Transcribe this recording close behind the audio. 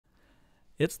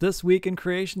It's This Week in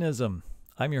Creationism.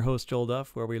 I'm your host, Joel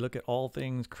Duff, where we look at all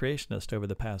things creationist over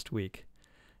the past week.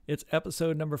 It's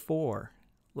episode number 4.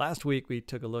 Last week, we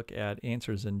took a look at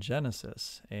answers in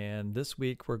Genesis, and this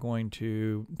week, we're going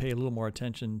to pay a little more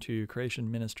attention to Creation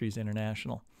Ministries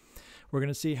International. We're going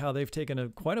to see how they've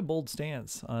taken quite a bold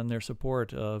stance on their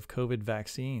support of COVID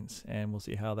vaccines, and we'll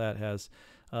see how that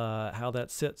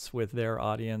sits with their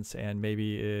audience, and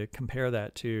maybe compare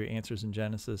that to Answers in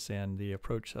Genesis and the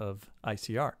approach of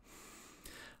ICR.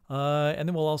 And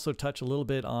then we'll also touch a little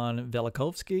bit on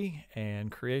Velikovsky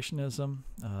and creationism.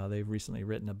 They've recently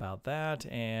written about that,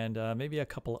 and maybe a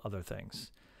couple other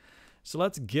things. So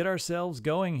let's get ourselves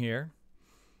going here.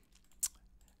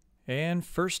 And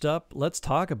first up, let's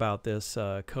talk about this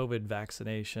COVID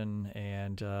vaccination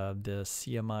and the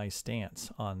CMI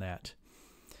stance on that.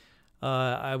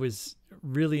 I was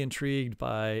really intrigued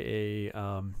by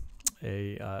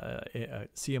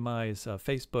CMI's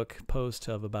Facebook post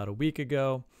of about a week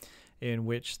ago, in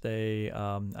which they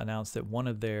announced that one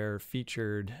of their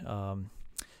featured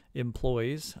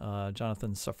employees,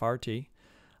 Jonathan Sarfati,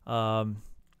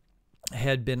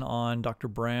 had been on Dr.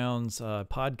 Brown's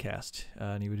podcast,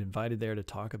 and he was invited there to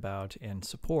talk about and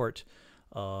support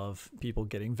of people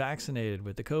getting vaccinated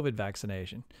with the COVID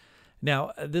vaccination.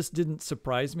 Now, this didn't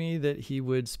surprise me that he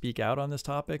would speak out on this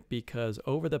topic, because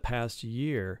over the past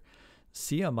year,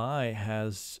 CMI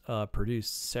has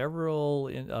produced several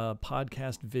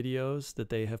podcast videos that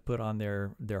they have put on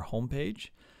their homepage,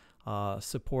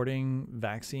 supporting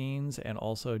vaccines, and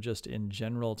also just in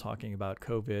general talking about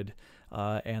COVID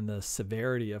and the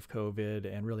severity of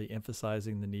COVID, and really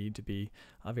emphasizing the need to be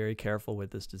very careful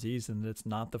with this disease, and that it's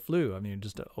not the flu. I mean,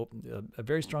 just a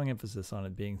very strong emphasis on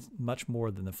it being much more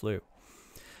than the flu.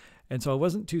 And so I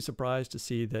wasn't too surprised to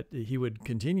see that he would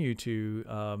continue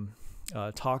to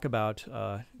talk about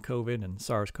COVID and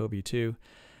SARS-CoV-2.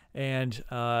 And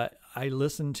I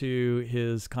listened to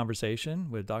his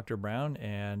conversation with Dr. Brown,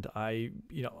 and I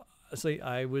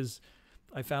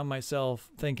found myself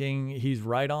thinking he's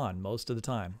right on most of the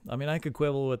time. I mean, I could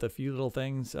quibble with a few little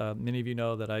things. Many of you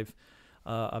know that I've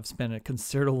spent a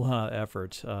considerable amount of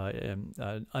effort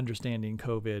in understanding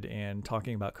COVID and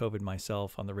talking about COVID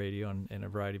myself on the radio and in a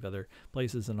variety of other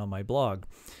places and on my blog.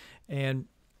 And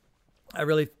I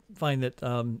really find that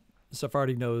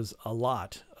Sarfati knows a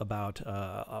lot about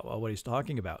what he's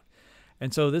talking about.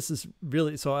 And so this is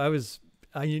really,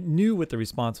 I knew what the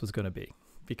response was going to be,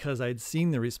 because I'd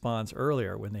seen the response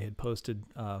earlier when they had posted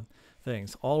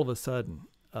things. All of a sudden,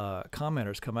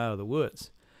 commenters come out of the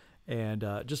woods. And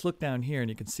just look down here and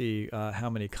you can see how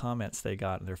many comments they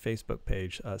got on their Facebook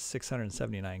page.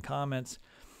 679 comments,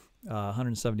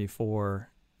 174,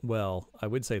 well, I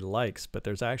would say likes, but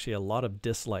there's actually a lot of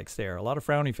dislikes there, a lot of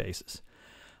frowny faces.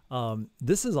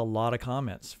 This is a lot of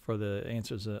comments for the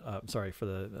answers, for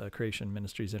the Creation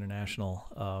Ministries International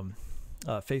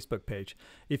Facebook page.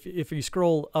 If you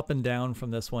scroll up and down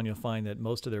from this one, you'll find that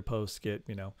most of their posts get,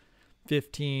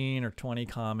 15 or 20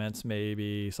 comments,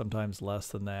 maybe, sometimes less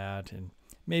than that, and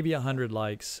maybe 100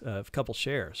 likes, a couple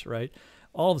shares, right?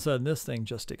 All of a sudden, this thing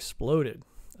just exploded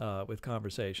with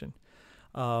conversation.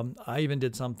 I even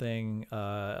did something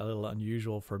a little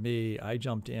unusual for me. I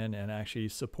jumped in and actually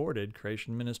supported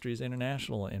Creation Ministries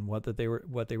International in what they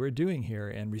were doing here,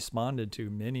 and responded to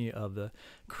many of the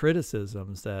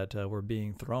criticisms that were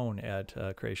being thrown at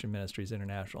Creation Ministries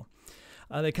International.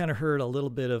 They kind of heard a little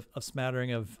bit of a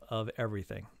smattering of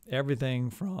everything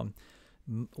from,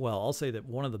 well, I'll say that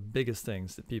one of the biggest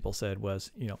things that people said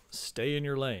was, stay in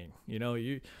your lane.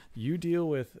 You deal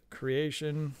with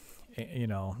creation,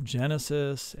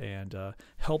 Genesis, and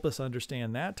help us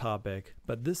understand that topic,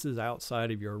 but this is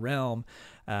outside of your realm,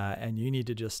 and you need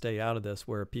to just stay out of this,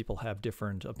 where people have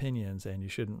different opinions, and you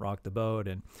shouldn't rock the boat.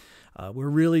 And we're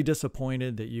really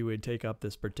disappointed that you would take up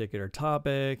this particular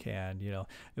topic, and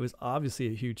it was obviously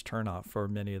a huge turnoff for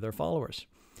many of their followers.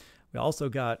 We also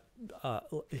got I'm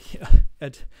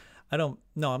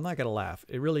not going to laugh.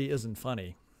 It really isn't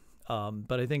funny,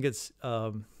 but I think it's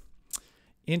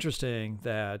interesting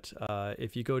that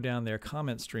if you go down their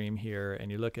comment stream here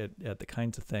and you look at the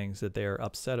kinds of things that they're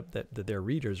upset that their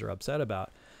readers are upset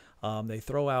about, they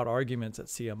throw out arguments at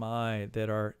CMI that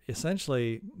are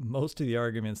essentially most of the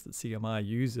arguments that CMI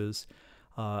uses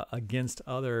against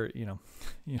other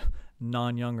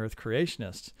non-young Earth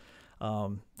creationists.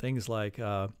 Things like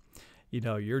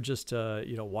you're just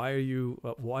why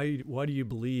do you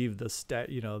believe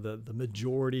the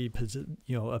majority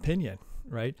opinion,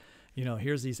 right?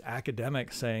 Here's these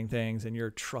academics saying things, and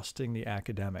you're trusting the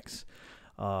academics.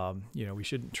 We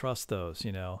shouldn't trust those,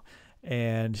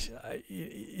 And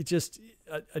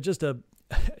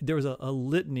there was a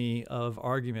litany of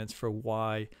arguments for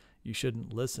why you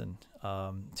shouldn't listen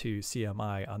to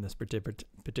CMI on this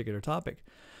particular topic.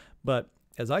 But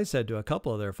as I said to a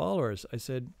couple of their followers, I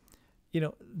said,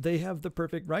 they have the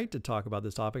perfect right to talk about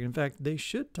this topic. In fact, they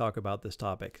should talk about this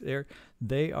topic.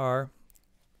 They are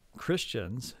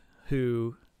Christians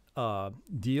who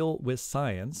deal with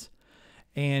science,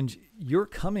 and you're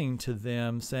coming to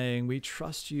them saying, we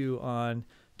trust you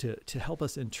to help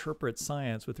us interpret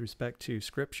science with respect to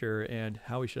Scripture and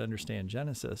how we should understand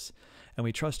Genesis. And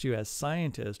we trust you as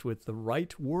scientists with the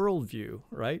right worldview,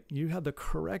 right? You have the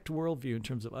correct worldview in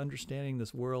terms of understanding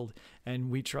this world.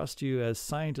 And we trust you as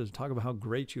scientists to talk about how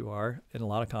great you are. And a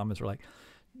lot of comments were like,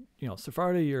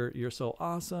 Sarfati, you're so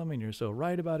awesome and you're so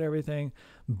right about everything.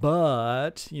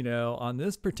 But, on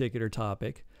this particular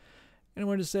topic, and I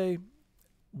wanted to say,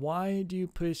 why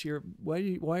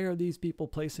are these people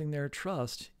placing their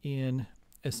trust in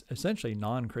essentially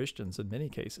non-Christians in many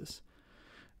cases,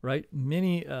 right?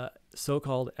 Many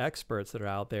so-called experts that are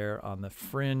out there on the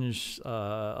fringes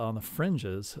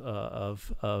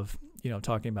of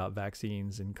talking about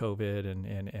vaccines and COVID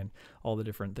and all the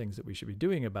different things that we should be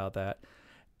doing about that.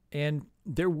 And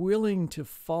they're willing to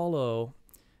follow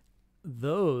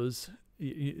those,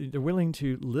 they're willing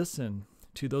to listen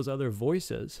to those other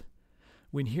voices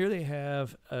when here they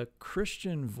have a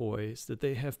Christian voice that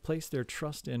they have placed their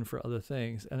trust in for other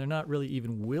things, and they're not really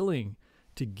even willing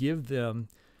to give them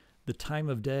the time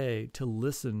of day to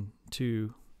listen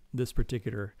to this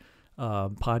particular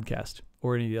podcast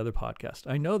or any of the other podcasts.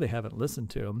 I know they haven't listened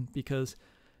to them because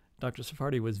Dr.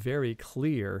 Sarfati was very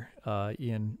clear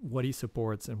in what he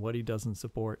supports and what he doesn't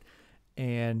support.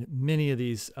 And many of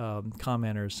these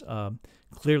commenters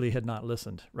clearly had not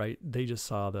listened, right? They just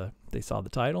saw the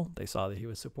title, they saw that he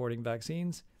was supporting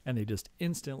vaccines, and they just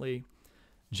instantly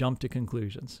jumped to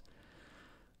conclusions.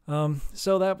 So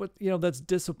that's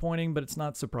disappointing, but it's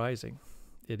not surprising.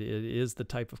 It is the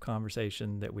type of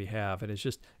conversation that we have, and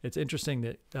it's interesting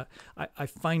that I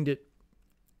find it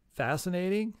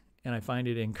fascinating, and I find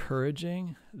it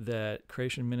encouraging that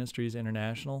Creation Ministries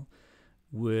International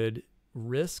would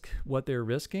risk what they're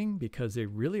risking, because they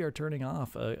really are turning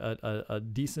off a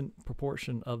decent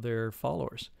proportion of their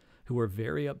followers who are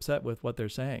very upset with what they're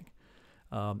saying.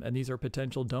 And these are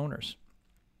potential donors.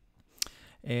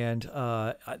 And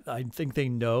I think they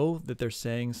know that they're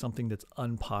saying something that's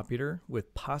unpopular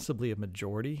with possibly a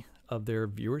majority of their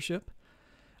viewership.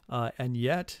 And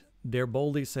yet they're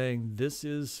boldly saying, this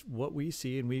is what we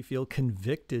see, and we feel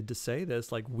convicted to say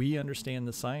this, like we understand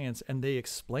the science, and they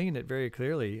explain it very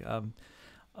clearly.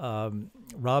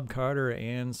 Rob Carter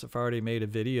and Sarfati made a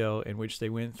video in which they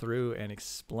went through and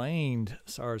explained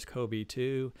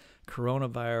SARS-CoV-2,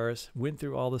 coronavirus, went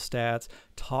through all the stats,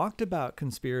 talked about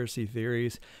conspiracy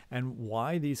theories and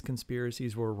why these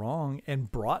conspiracies were wrong,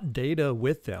 and brought data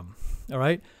with them. All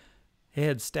right. They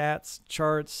had stats,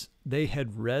 charts, they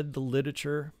had read the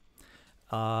literature.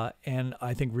 And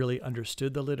I think really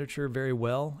understood the literature very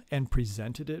well and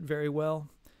presented it very well.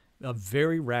 A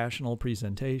very rational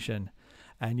presentation.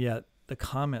 And yet the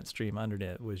comment stream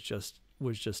underneath was just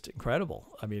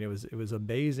incredible. I mean, it was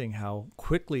amazing how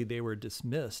quickly they were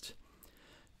dismissed,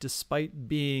 despite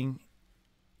being,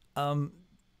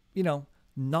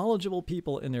 knowledgeable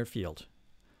people in their field.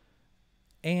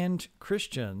 And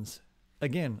Christians,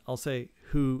 again, I'll say,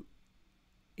 who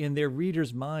in their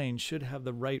reader's mind should have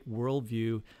the right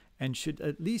worldview and should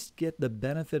at least get the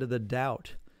benefit of the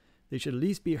doubt. They should at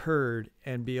least be heard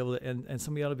and be able to, and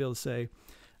somebody ought to be able to say,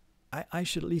 I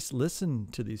should at least listen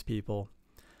to these people,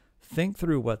 think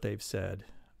through what they've said,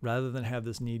 rather than have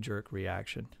this knee-jerk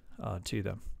reaction to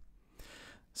them.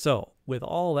 So with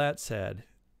all that said,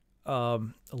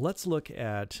 let's look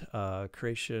at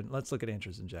creation. Let's look at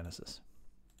Answers in Genesis.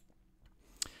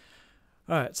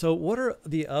 All right, so what are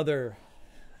the other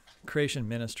creation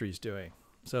ministries doing?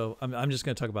 So I'm just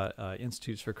going to talk about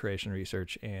Institutes for Creation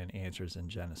Research and Answers in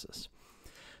Genesis.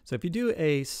 So if you do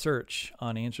a search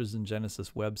on Answers in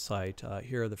Genesis website,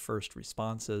 here are the first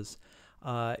responses.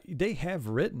 They have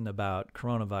written about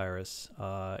coronavirus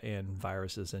and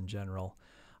viruses in general,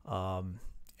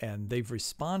 and they've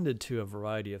responded to a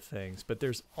variety of things, but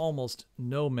there's almost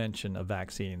no mention of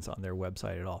vaccines on their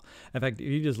website at all. In fact, if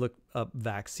you just look up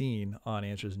vaccine on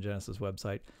Answers in Genesis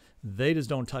website, they just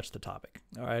don't touch the topic.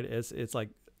 All right, it's like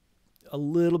a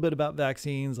little bit about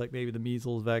vaccines, like maybe the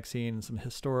measles vaccine and some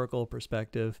historical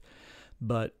perspective,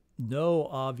 but no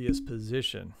obvious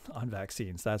position on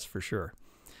vaccines, that's for sure.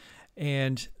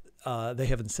 And they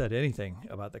haven't said anything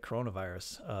about the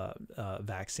coronavirus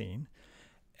vaccine.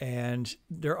 And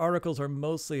their articles are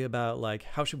mostly about like,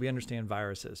 how should we understand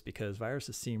viruses? Because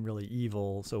viruses seem really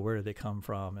evil. So where do they come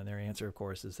from? And their answer, of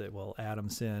course, is that, well, Adam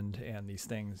sinned and these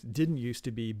things didn't used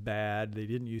to be bad. They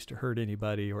didn't used to hurt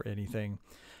anybody or anything.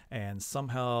 And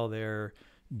somehow their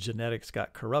genetics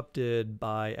got corrupted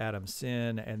by Adam's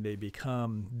sin and they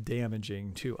become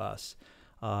damaging to us.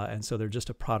 And so they're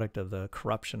just a product of the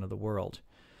corruption of the world.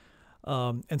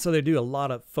 And so they do a lot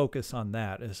of focus on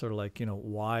that. It's sort of like,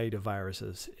 why do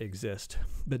viruses exist?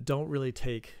 But don't really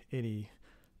take any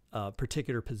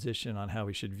particular position on how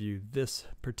we should view this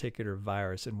particular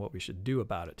virus and what we should do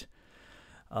about it.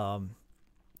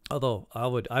 Although I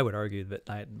would argue that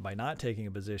by not taking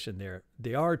a position there,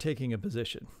 they are taking a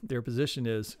position. Their position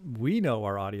is, we know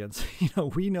our audience.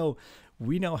 We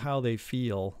know how they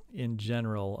feel in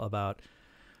general about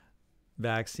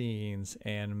vaccines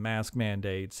and mask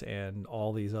mandates and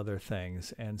all these other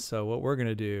things. And so what we're going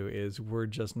to do is we're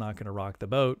just not going to rock the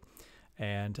boat.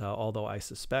 And although I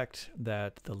suspect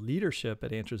that the leadership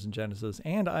at Answers in Genesis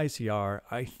and ICR,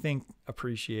 I think,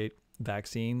 appreciate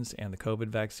vaccines and the COVID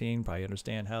vaccine, probably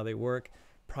understand how they work,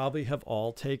 probably have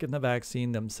all taken the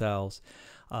vaccine themselves,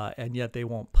 and yet they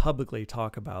won't publicly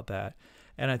talk about that.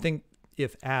 And I think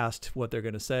if asked, what they're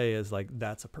going to say is like,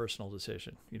 that's a personal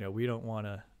decision. We don't want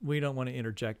to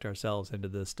interject ourselves into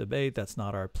this debate. That's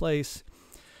not our place.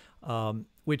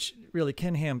 Which really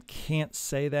Ken Ham can't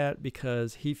say that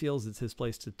because he feels it's his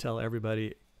place to tell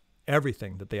everybody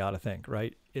everything that they ought to think,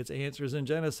 right? It's Answers in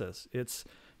Genesis. It's,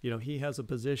 he has a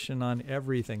position on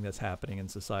everything that's happening in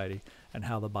society and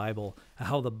how the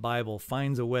Bible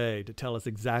finds a way to tell us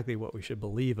exactly what we should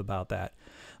believe about that.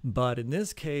 But in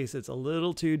this case, it's a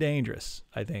little too dangerous,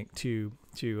 I think, to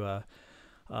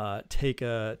take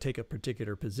a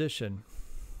particular position.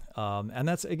 And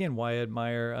that's, again, why I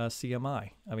admire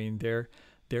CMI. I mean,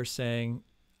 they're saying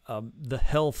the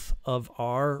health of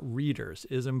our readers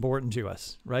is important to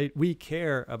us, right? We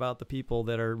care about the people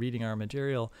that are reading our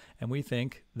material, and we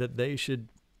think that they should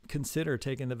consider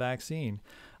taking the vaccine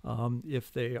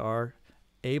if they are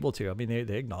able to. I mean,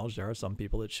 they acknowledge there are some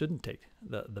people that shouldn't take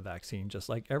the vaccine, just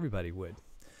like everybody would.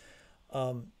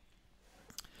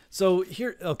 So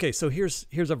here's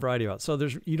a variety of it. So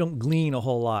you don't glean a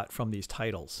whole lot from these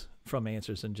titles from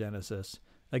Answers in Genesis.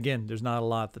 Again, there's not a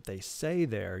lot that they say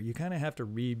there. You kind of have to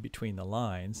read between the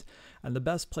lines. And the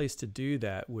best place to do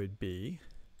that would be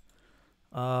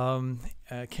Ken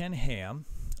Ham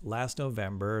last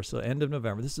November, so end of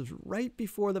November. This is right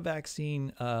before the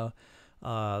vaccine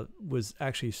was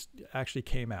actually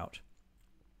came out.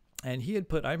 And he had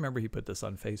I remember he put this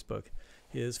on Facebook.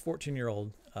 His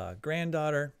 14-year-old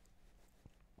granddaughter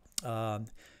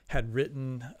had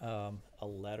written a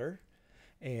letter,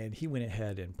 and he went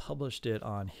ahead and published it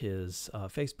on his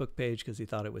Facebook page because he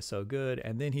thought it was so good.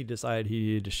 And then he decided he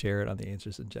needed to share it on the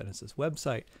Answers in Genesis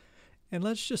website. And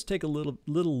let's just take a little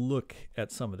look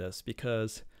at some of this,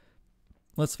 because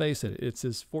let's face it, it's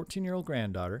his 14-year-old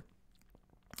granddaughter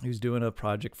who's doing a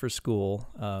project for school,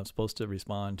 supposed to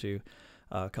respond to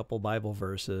a couple Bible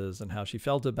verses and how she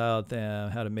felt about them,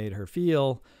 how it made her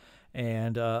feel.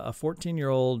 And a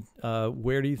 14-year-old,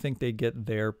 where do you think they get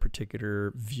their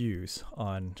particular views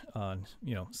on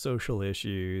social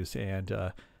issues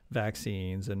and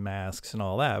vaccines and masks and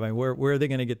all that? I mean, where are they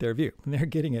going to get their view? And they're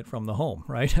getting it from the home,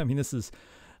 right? I mean, this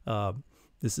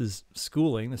is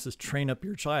schooling. This is train up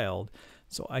your child.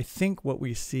 So I think what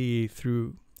we see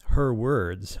through her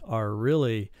words are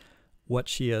really what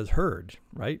she has heard,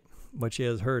 right? What she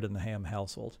has heard in the Ham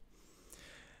household.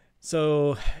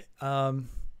 So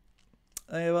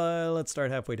let's start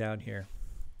halfway down here.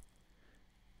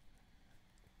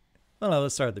 Well, no,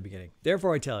 let's start at the beginning.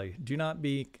 Therefore, I tell you, do not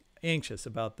be anxious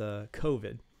about the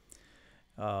COVID,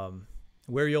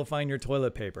 where you'll find your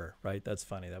toilet paper, right? That's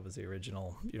funny. That was the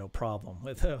original, problem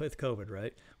with COVID,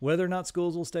 right? Whether or not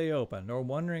schools will stay open, or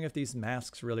wondering if these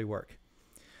masks really work.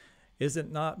 Is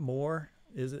it not more?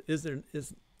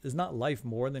 Is not life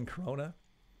more than corona,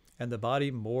 and the body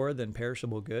more than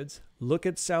perishable goods? Look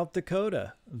at South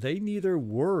Dakota. They neither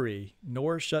worry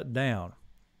nor shut down.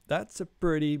 That's a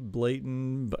pretty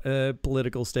blatant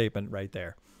political statement right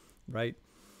there, right?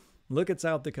 Look at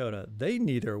South Dakota. They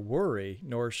neither worry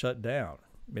nor shut down.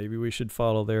 Maybe we should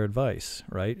follow their advice,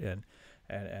 right?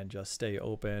 And just stay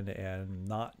open and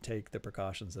not take the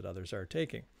precautions that others are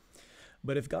taking.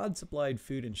 But if God supplied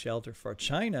food and shelter for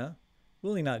China,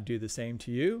 will he not do the same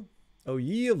to you? O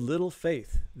ye of little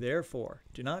faith, therefore,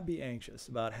 do not be anxious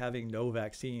about having no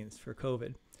vaccines for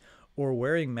COVID, or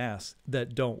wearing masks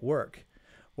that don't work,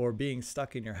 or being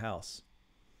stuck in your house,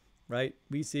 right?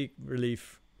 We seek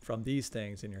relief from these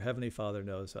things, and your Heavenly Father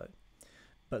knows that.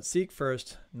 But seek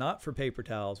first, not for paper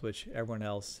towels, which everyone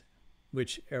else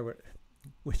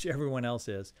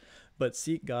is, but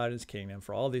seek God and his kingdom,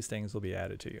 for all these things will be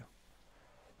added to you.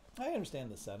 I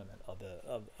understand the sentiment of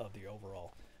the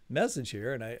overall message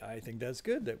here, and I think that's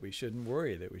good, that we shouldn't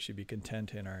worry, that we should be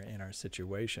content in our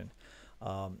situation.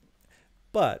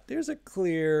 But there's a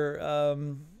clear,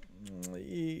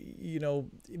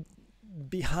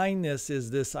 behind this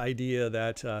is this idea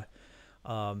that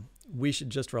we should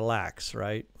just relax,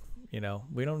 right?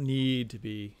 We don't need to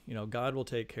be, God will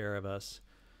take care of us.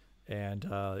 And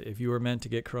if you were meant to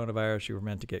get coronavirus, you were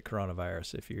meant to get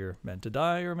coronavirus. If you're meant to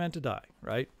die, you're meant to die,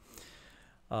 right?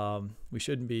 We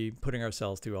shouldn't be putting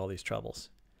ourselves through all these troubles.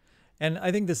 And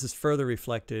I think this is further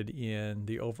reflected in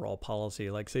the overall policy.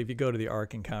 Like, say, if you go to the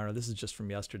ARC encounter, this is just from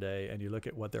yesterday, and you look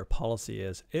at what their policy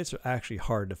is, it's actually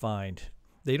hard to find.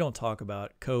 They don't talk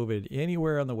about COVID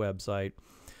anywhere on the website.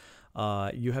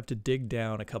 You have to dig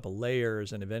down a couple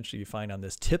layers, and eventually you find on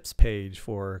this tips page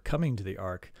for coming to the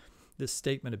ARC this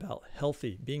statement about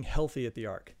being healthy at the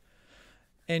ARC.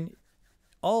 And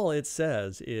all it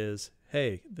says is,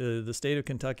 hey, the state of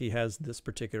Kentucky has this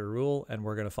particular rule, and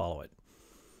we're going to follow it,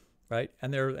 right?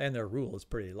 And their rule is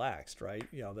pretty lax, right?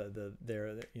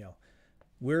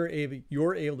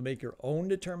 You're able to make your own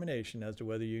determination as to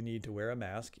whether you need to wear a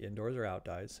mask indoors or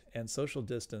outdoors and social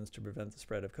distance to prevent the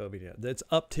spread of COVID. That's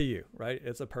up to you, right?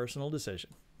 It's a personal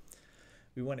decision.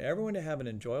 We want everyone to have an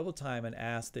enjoyable time and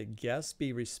ask that guests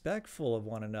be respectful of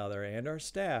one another and our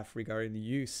staff regarding the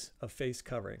use of face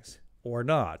coverings or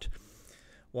not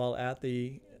while at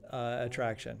the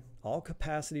attraction. All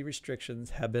capacity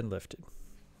restrictions have been lifted,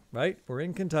 right? We're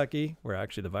in Kentucky, where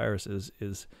actually the virus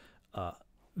is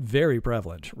very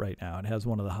prevalent right now. It has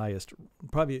one of the highest,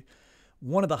 probably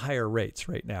one of the higher rates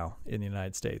right now in the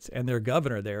United States. And their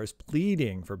governor there is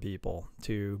pleading for people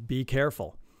to be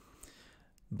careful.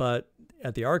 But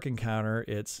at the ARC encounter,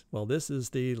 it's, well, this is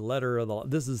the letter of the law.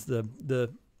 This is this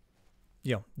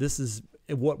is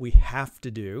what we have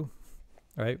to do,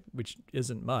 right? Which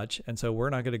isn't much. And so we're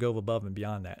not going to go above and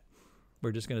beyond that.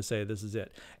 We're just going to say this is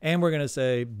it. And we're going to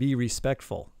say be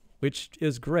respectful, which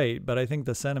is great. But I think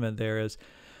the sentiment there is,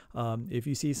 if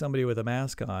you see somebody with a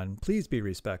mask on, please be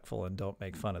respectful and don't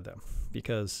make fun of them,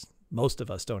 because most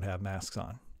of us don't have masks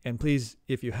on. And please,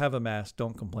 if you have a mask,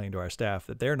 don't complain to our staff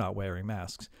that they're not wearing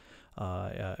masks,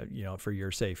 for your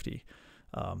safety.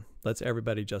 Let's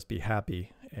everybody just be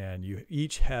happy, and you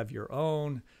each have your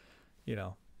own,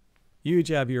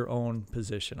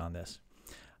 position on this.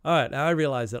 All right, now I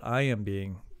realize that I am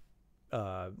being,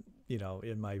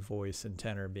 in my voice and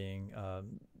tenor being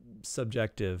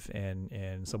subjective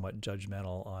and somewhat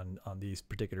judgmental on these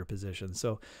particular positions.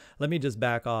 So let me just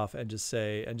back off and just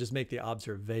make the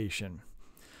observation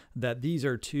that these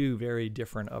are two very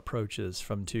different approaches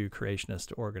from two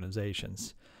creationist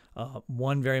organizations.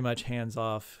 One very much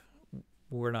hands-off.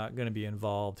 We're not going to be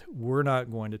involved. We're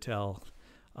not going to tell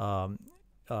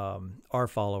our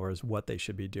followers what they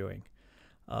should be doing.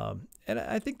 And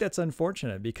I think that's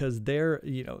unfortunate, because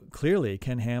clearly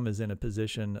Ken Ham is in a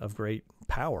position of great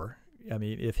power. I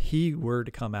mean, if he were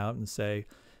to come out and say,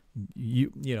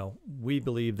 we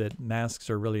believe that masks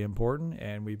are really important,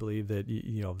 and we believe that,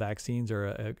 vaccines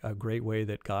are a great way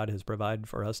that God has provided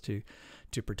for us to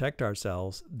protect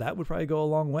ourselves, that would probably go a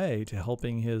long way to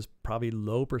helping his probably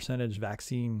low percentage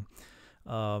vaccine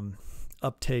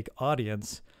uptake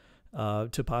audience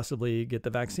to possibly get the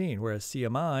vaccine. Whereas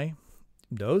CMI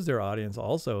knows their audience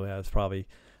also has probably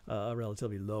a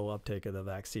relatively low uptake of the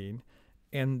vaccine,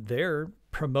 and they're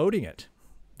promoting it.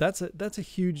 That's a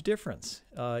huge difference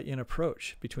in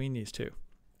approach between these two.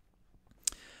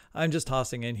 I'm just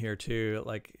tossing in here too,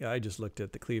 like I just looked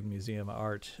at the Cleveland Museum of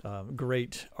Art,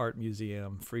 great art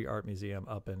museum, free art museum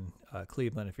up in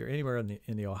Cleveland. If you're anywhere in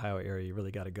the Ohio area, you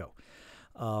really got to go.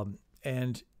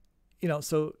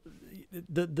 So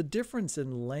the difference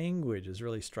in language is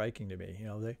really striking to me.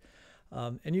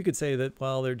 And you could say that,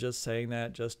 well, they're just saying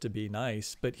that just to be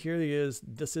nice, but here he is.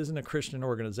 This isn't a Christian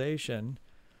organization.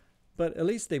 But at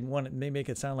least they make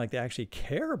it sound like they actually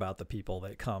care about the people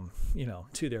that come,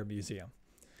 to their museum,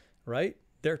 right?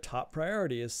 Their top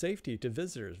priority is safety to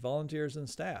visitors, volunteers, and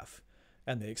staff.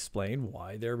 And they explain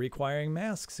why they're requiring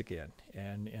masks again.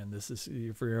 And this is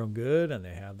for your own good, and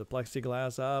they have the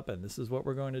plexiglass up, and this is what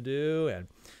we're going to do. And,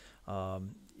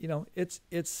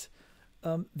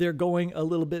 they're going a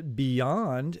little bit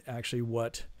beyond actually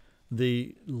what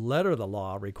the letter of the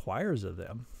law requires of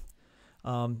them.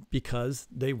 Because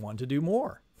they want to do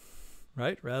more,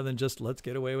 right? Rather than just let's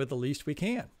get away with the least we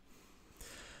can.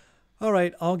 All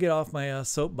right, I'll get off my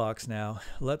soapbox now.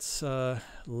 Let's go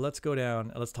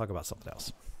down and let's talk about something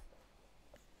else.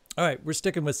 All right, we're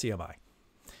sticking with CMI.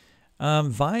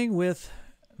 Vying with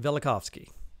Velikovsky.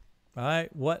 All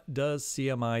right, what does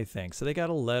CMI think? So they got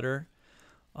a letter.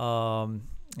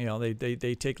 You know,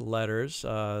 they take letters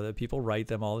that people write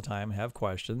them all the time, have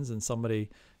questions, and somebody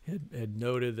had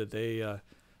noted that they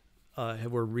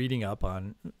were reading up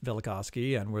on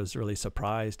Velikovsky and was really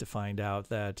surprised to find out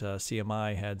that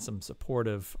CMI had some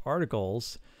supportive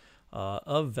articles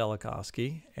of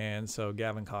Velikovsky. And so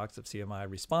Gavin Cox of CMI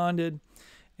responded.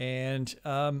 And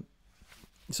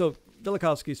so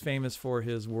Velikovsky is famous for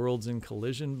his Worlds in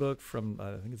Collision book from,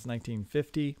 I think it's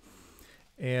 1950.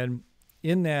 And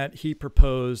in that, he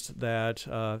proposed that,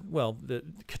 the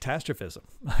catastrophism,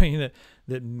 I mean,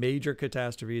 that major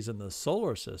catastrophes in the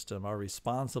solar system are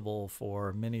responsible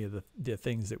for many of the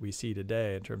things that we see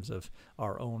today in terms of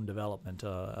our own development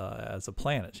as a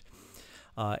planet.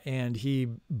 And he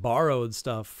borrowed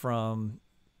stuff from,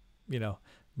 you know,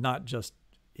 not just,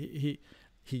 he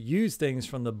used things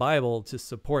from the Bible to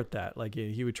support that. Like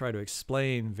he would try to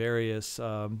explain various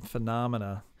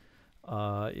phenomena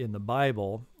in the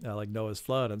Bible, like Noah's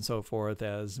flood and so forth,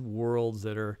 as worlds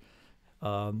that are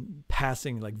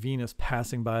passing, like Venus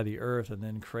passing by the Earth and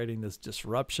then creating this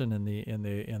disruption in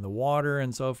the water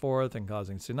and so forth, and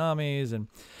causing tsunamis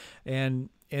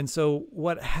and so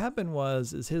what happened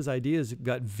is his ideas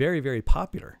got very, very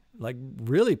popular, like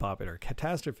really popular.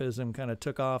 Catastrophism kind of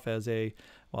took off as a,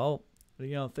 well,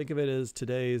 you know, think of it as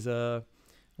today's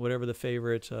whatever the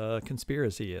favorite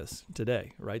conspiracy is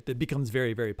today, right? That becomes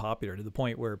very, very popular to the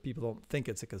point where people don't think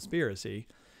it's a conspiracy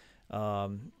or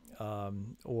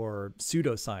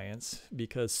pseudoscience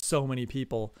because so many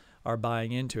people are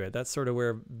buying into it. That's sort of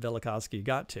where Velikovsky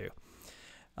got to.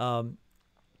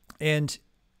 And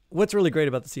what's really great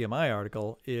about the CMI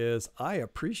article is I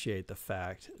appreciate the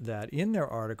fact that in their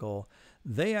article,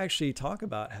 they actually talk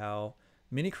about how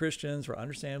many Christians were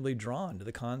understandably drawn to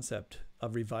the concept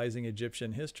of revising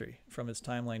Egyptian history from its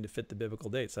timeline to fit the biblical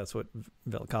dates. That's what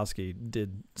Velikovsky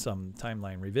did, some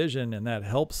timeline revision, and that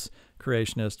helps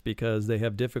creationists because they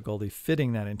have difficulty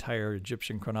fitting that entire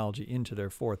Egyptian chronology into their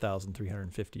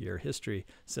 4,350-year history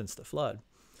since the flood.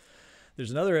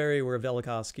 There's another area where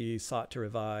Velikovsky sought to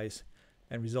revise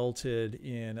and resulted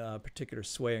in a particular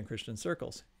sway in Christian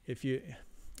circles. If you,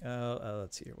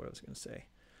 let's see here, what I was going to say.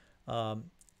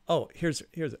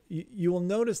 You will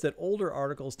notice that older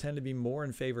articles tend to be more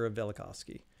in favor of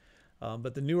Velikovsky,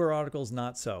 but the newer articles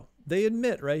not so. They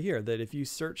admit right here that if you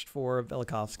searched for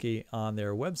Velikovsky on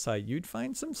their website, you'd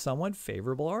find some somewhat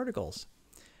favorable articles.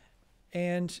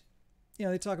 And you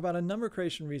know, they talk about a number of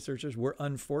creation researchers were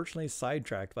unfortunately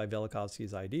sidetracked by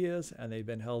Velikovsky's ideas, and they've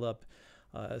been held up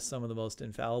as some of the most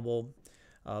infallible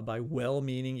by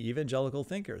well-meaning evangelical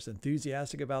thinkers,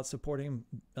 enthusiastic about supporting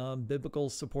biblical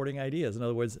supporting ideas. In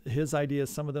other words, his ideas,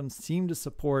 some of them seem to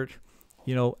support,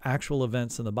 you know, actual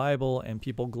events in the Bible, and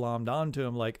people glommed onto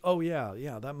him like, oh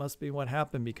yeah, that must be what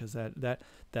happened because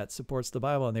that supports the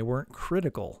Bible, and they weren't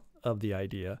critical of the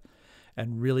idea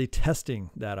and really testing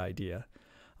that idea.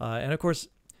 And of course,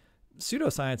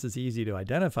 pseudoscience is easy to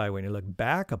identify when you look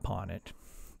back upon it,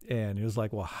 and it was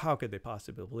like, well, how could they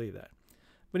possibly believe that?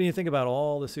 But when you think about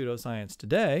all the pseudoscience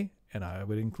today, and I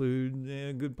would include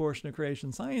a good portion of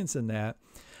creation science in that,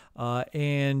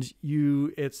 it's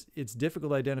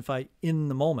difficult to identify in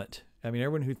the moment. I mean,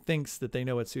 everyone who thinks that they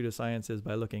know what pseudoscience is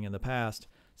by looking in the past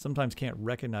sometimes can't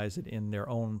recognize it in their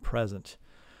own present.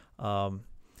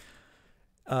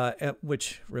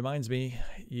 Which reminds me,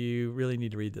 you really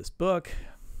need to read this book.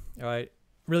 All right.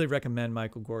 Really recommend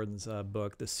Michael Gordon's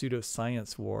book, The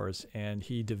Pseudoscience Wars, and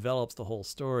he develops the whole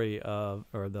story of,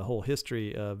 or the whole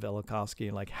history of Velikovsky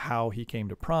and like how he came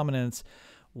to prominence,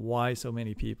 why so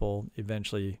many people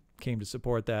eventually came to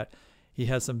support that. He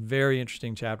has some very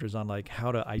interesting chapters on like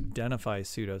how to identify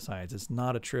pseudoscience. It's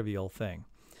not a trivial thing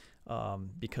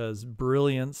because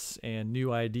brilliance and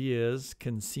new ideas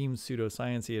can seem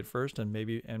pseudoscience-y at first and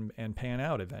maybe and pan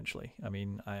out eventually. I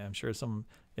mean, I'm sure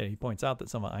he points out that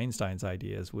some of Einstein's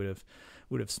ideas would have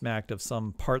smacked of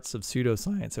some parts of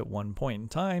pseudoscience at one point in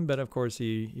time, but of course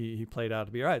he played out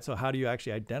to be all right. So how do you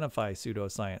actually identify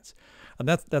pseudoscience? And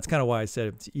that's kind of why I said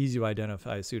it's easy to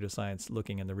identify pseudoscience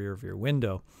looking in the rear of your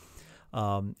window.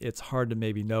 It's hard to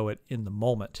maybe know it in the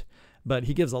moment, but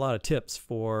he gives a lot of tips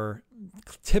for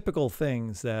typical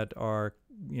things that are,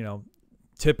 you know,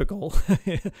 typical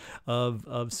of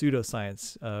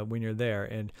pseudoscience when you're there.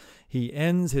 And he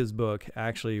ends his book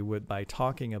actually by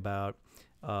talking about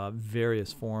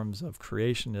various forms of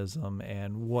creationism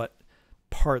and what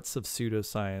parts of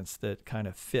pseudoscience that kind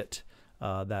of fit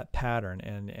that pattern,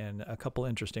 and a couple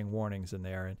interesting warnings in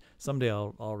there. And someday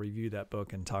I'll review that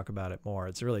book and talk about it more.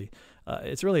 It's really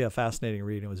a fascinating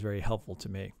read and was very helpful to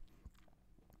me.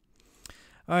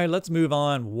 All right, let's move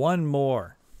on. One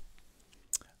more.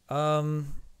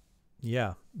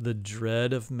 Yeah, The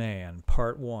Dread of Man,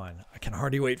 Part 1. I can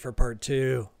hardly wait for Part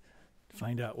 2 to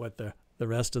find out what the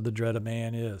rest of The Dread of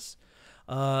Man is.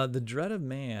 The Dread of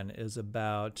Man is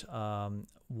about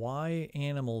why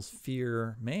animals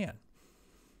fear man.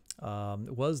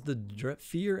 Was the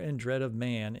fear and dread of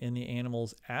man in the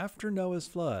animals after Noah's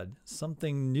flood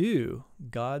something new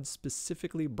God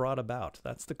specifically brought about?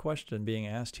 That's the question being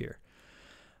asked here.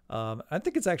 I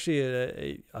think it's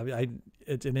actually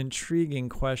it's an intriguing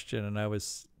question, and I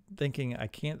was thinking I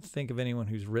can't think of anyone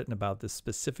who's written about this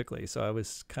specifically, so I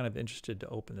was kind of interested to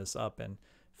open this up and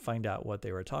find out what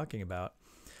they were talking about.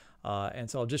 And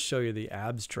so I'll just show you the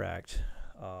abstract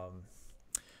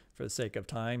for the sake of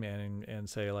time, and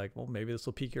say like, well, maybe this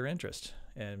will pique your interest,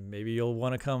 and maybe you'll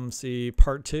want to come see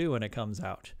Part 2 when it comes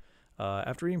out.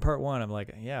 After reading Part 1, I'm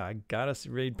like, yeah, I gotta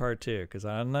read Part 2 because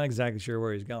I'm not exactly sure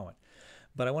where he's going.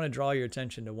 But I want to draw your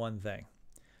attention to one thing.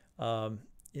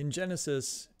 In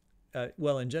Genesis,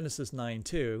 in Genesis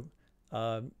 9:2,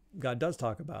 God does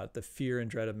talk about the fear and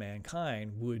dread of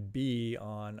mankind would be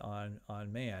on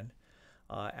man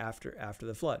after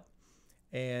the flood.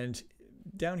 And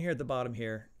down here at the bottom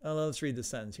here, let's read the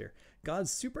sentence here. God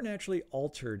supernaturally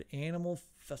altered animal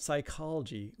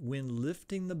psychology when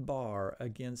lifting the bar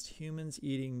against humans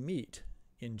eating meat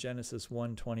in Genesis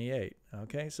 1:28.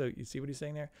 Okay, so you see what he's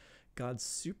saying there? God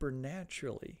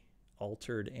supernaturally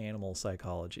altered animal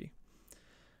psychology.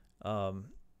 So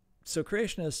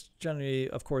creationists generally,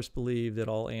 of course, believe that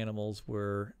all animals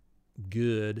were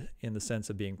good in the sense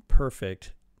of being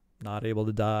perfect, not able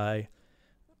to die,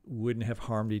 wouldn't have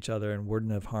harmed each other, and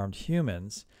wouldn't have harmed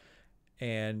humans.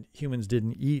 And humans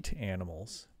didn't eat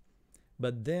animals.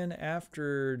 But then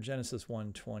after Genesis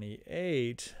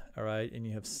 1:28, all right, and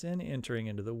you have sin entering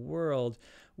into the world,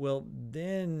 well,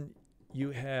 then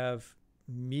you have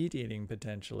meat eating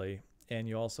potentially, and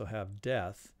you also have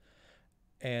death.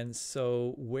 And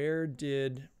so how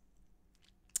did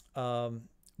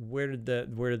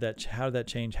that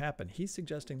change happen? He's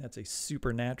suggesting that's a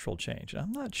supernatural change. And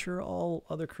I'm not sure all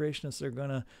other creationists are going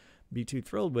to be too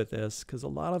thrilled with this, because a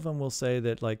lot of them will say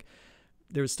that like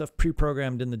there was stuff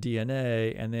pre-programmed in the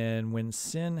DNA, and then when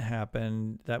sin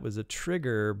happened, that was a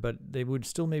trigger, but they would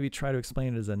still maybe try to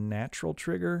explain it as a natural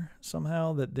trigger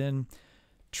somehow that then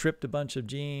tripped a bunch of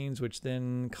genes, which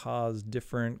then caused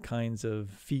different kinds of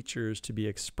features to be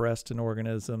expressed in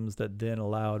organisms that then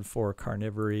allowed for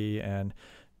carnivory and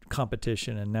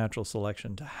competition and natural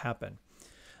selection to happen.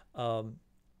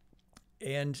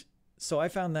 And so I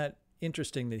found that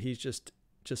interesting that he's just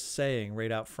saying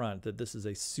right out front that this is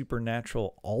a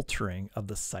supernatural altering of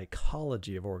the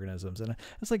psychology of organisms. And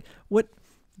it's like, what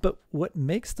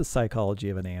makes the psychology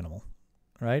of an animal,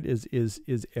 right? Is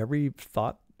every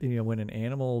thought, when an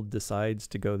animal decides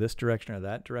to go this direction or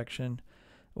that direction,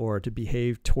 or to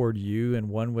behave toward you in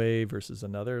one way versus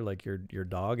another, like your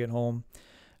dog at home,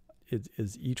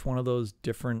 is each one of those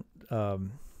different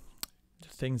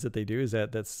things that they do, is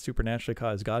that's supernaturally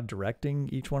caused God directing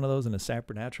each one of those in a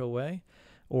supernatural way?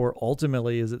 Or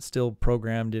ultimately, is it still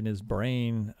programmed in his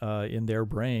brain, in their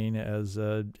brain as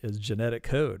genetic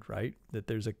code, right? That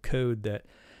there's a code that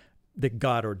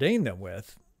God ordained them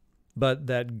with, but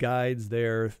that guides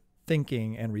their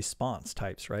thinking and response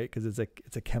types, right? Because it's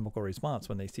a chemical response.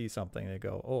 When they see something, they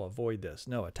go, oh, avoid this.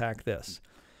 No, attack this.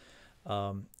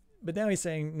 But now he's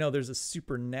saying, no, there's a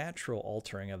supernatural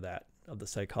altering of the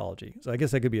psychology. So I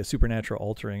guess that could be a supernatural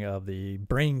altering of the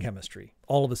brain chemistry.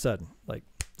 All of a sudden, like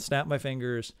snap my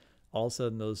fingers, all of a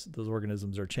sudden those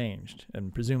organisms are changed.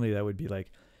 And presumably that would be like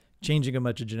changing a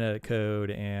bunch of genetic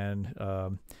code and,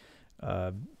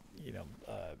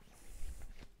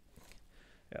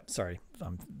 yeah, sorry,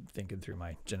 I'm thinking through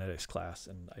my genetics class,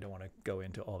 and I don't want to go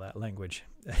into all that language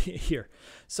here.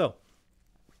 So,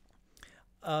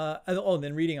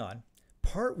 then reading on.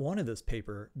 Part 1 of this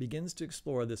paper begins to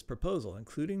explore this proposal,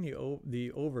 including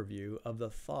the overview of the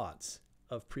thoughts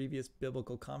of previous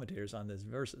biblical commentators on these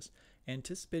verses,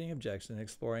 anticipating objections and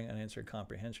exploring unanswered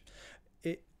comprehension.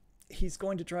 He's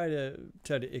going to try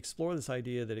to explore this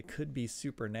idea that it could be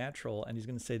supernatural, and he's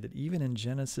going to say that even in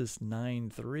Genesis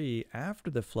 9:3, after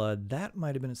the flood, that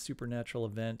might have been a supernatural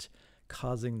event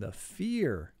causing the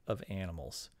fear of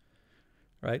animals,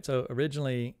 right? So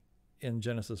originally in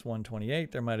Genesis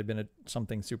 1:28, there might have been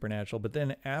something supernatural, but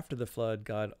then after the flood,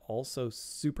 God also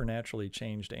supernaturally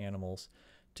changed animals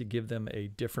to give them a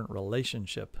different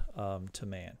relationship to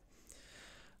man.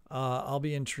 I'll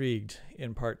be intrigued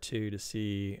in part 2 to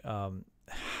see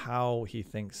how he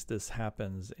thinks this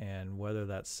happens, and whether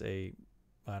that's an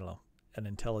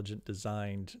intelligent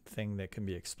designed thing that can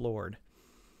be explored.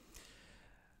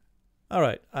 All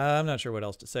right. I'm not sure what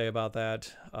else to say about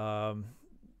that.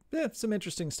 Yeah, some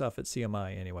interesting stuff at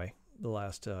CMI anyway, the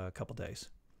last couple days.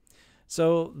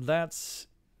 So that's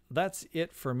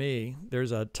it for me.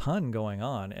 There's a ton going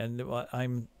on, and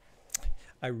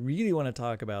I really want to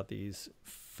talk about these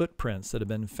footprints that have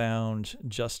been found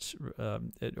just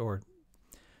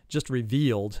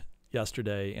revealed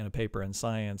yesterday in a paper in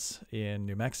Science in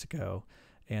New Mexico,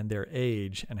 and their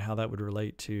age and how that would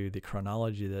relate to the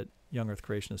chronology that young Earth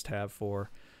creationists have for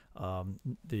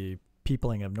the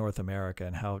peopling of North America,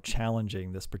 and how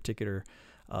challenging this particular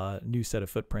new set of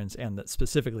footprints and that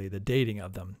specifically the dating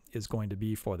of them is going to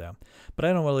be for them. But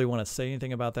I don't really want to say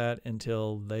anything about that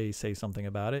until they say something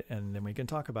about it, and then we can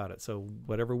talk about it. So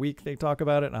whatever week they talk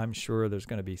about it, I'm sure there's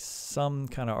going to be some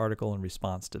kind of article in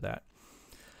response to that.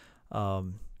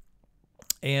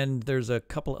 And there's a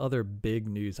couple other big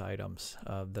news items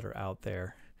that are out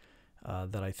there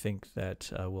that I think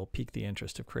that will pique the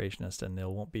interest of creationists, and they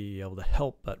won't be able to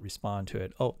help but respond to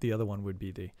it. Oh, the other one would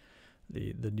be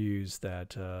the news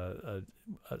that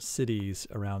cities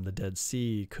around the Dead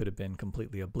Sea could have been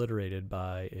completely obliterated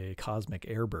by a cosmic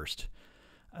airburst,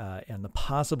 and the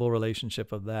possible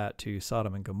relationship of that to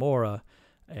Sodom and Gomorrah.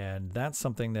 And that's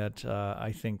something that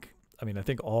I think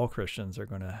all Christians are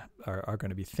going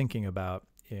to be thinking about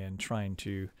and trying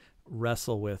to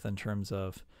wrestle with in terms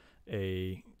of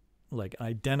a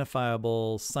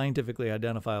identifiable, scientifically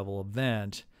identifiable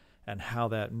event, and how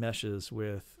that meshes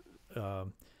with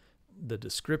the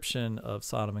description of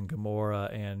Sodom and Gomorrah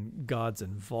and God's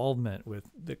involvement with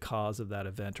the cause of that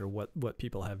event, or what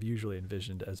people have usually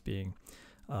envisioned as being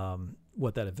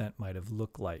what that event might have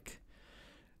looked like.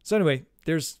 So anyway,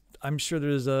 I'm sure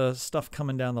there's stuff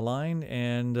coming down the line,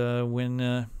 and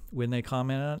when they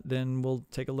comment on it, then we'll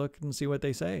take a look and see what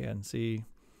they say and see,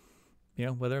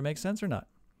 whether it makes sense or not.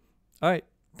 All right.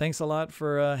 Thanks a lot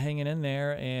for hanging in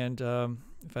there. And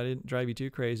if I didn't drive you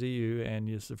too crazy, and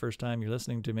it's the first time you're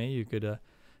listening to me, you could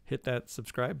hit that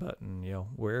subscribe button,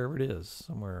 wherever it is,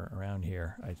 somewhere around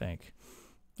here, I think.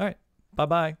 All right.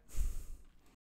 Bye-bye.